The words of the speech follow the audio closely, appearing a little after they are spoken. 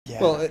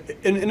Yeah. Well,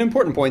 an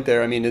important point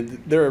there. I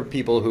mean, there are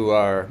people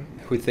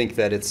who think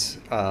that it's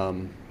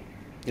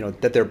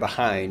that they're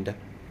behind,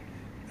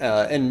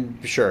 and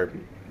sure,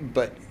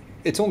 but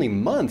it's only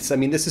months. I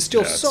mean, this is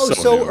still Yeah, it's so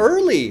so new.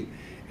 early.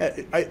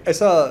 I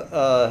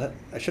saw.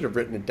 I should have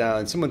written it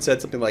down. Someone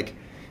said something like,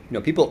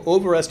 people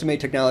overestimate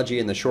technology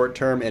in the short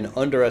term and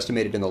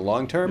underestimate it in the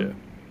long term. Yeah.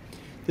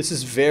 This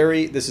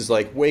is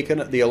like waking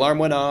up. The alarm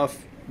went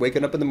off.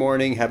 Waking up in the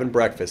morning, having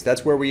breakfast.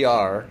 That's where we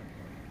are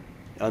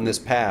on this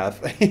path.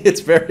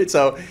 It's very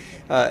so.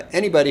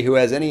 Anybody who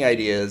has any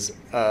ideas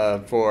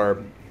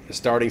for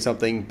starting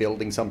something,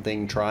 building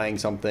something, trying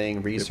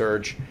something,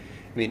 research.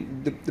 I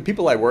mean, the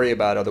people I worry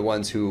about are the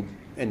ones who,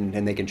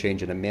 and they can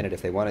change in a minute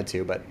if they wanted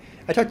to. But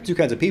I talk to two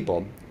kinds of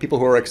people: people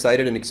who are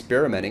excited and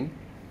experimenting.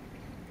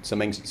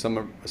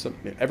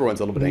 Everyone's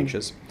a little bit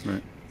anxious,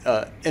 Right.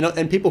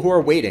 and people who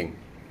are waiting.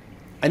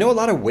 I know a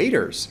lot of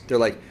waiters. They're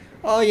like,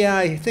 oh yeah,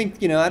 I think,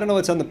 I don't know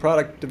what's on the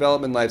product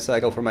development life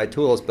cycle for my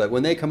tools, but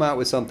when they come out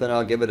with something,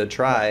 I'll give it a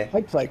try.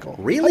 Hype cycle.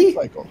 Really?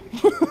 Hype cycle.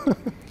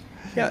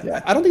 Yeah,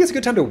 Yeah. I don't think it's a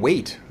good time to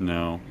wait.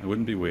 No, I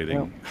wouldn't be waiting.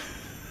 No.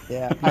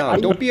 Yeah. No,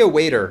 don't be a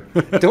waiter.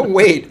 Don't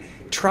wait.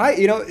 Try,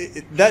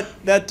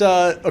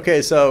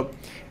 okay, so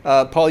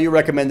Paul, you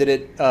recommended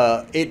it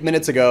 8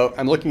 minutes ago.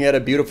 I'm looking at a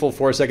beautiful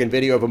 4-second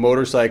video of a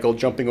motorcycle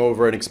jumping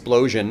over an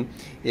explosion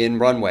in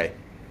runway.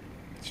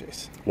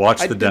 Jeez.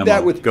 Watch I the did demo.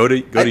 that with- go to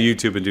I-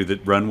 YouTube and do the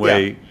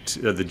runway,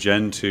 the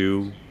Gen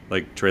 2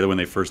 like trailer when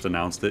they first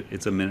announced it.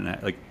 It's a minute, and a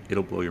half, like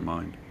it'll blow your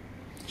mind.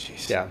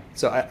 Jeez. Yeah.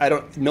 So I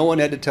don't. No one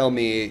had to tell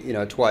me,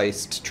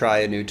 twice to try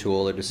a new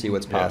tool or to see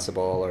what's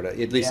possible, or to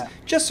at least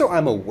just so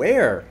I'm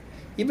aware,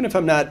 even if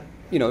I'm not,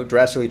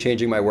 drastically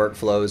changing my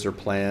workflows or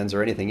plans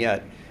or anything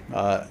yet.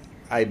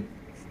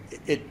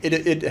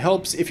 It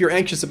helps if you're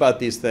anxious about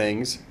these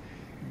things,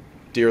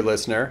 dear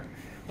listener.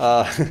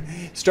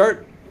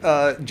 Start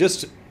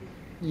just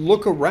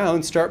look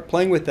around, start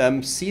playing with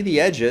them, see the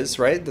edges,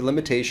 right? The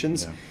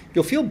limitations. Yeah.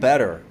 You'll feel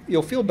better.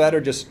 You'll feel better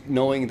just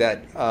knowing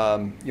that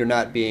you're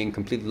not being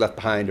completely left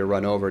behind or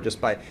run over just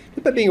by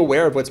being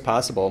aware of what's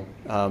possible.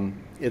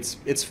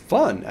 It's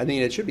fun. I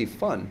mean, it should be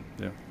fun.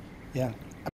 Yeah. Yeah.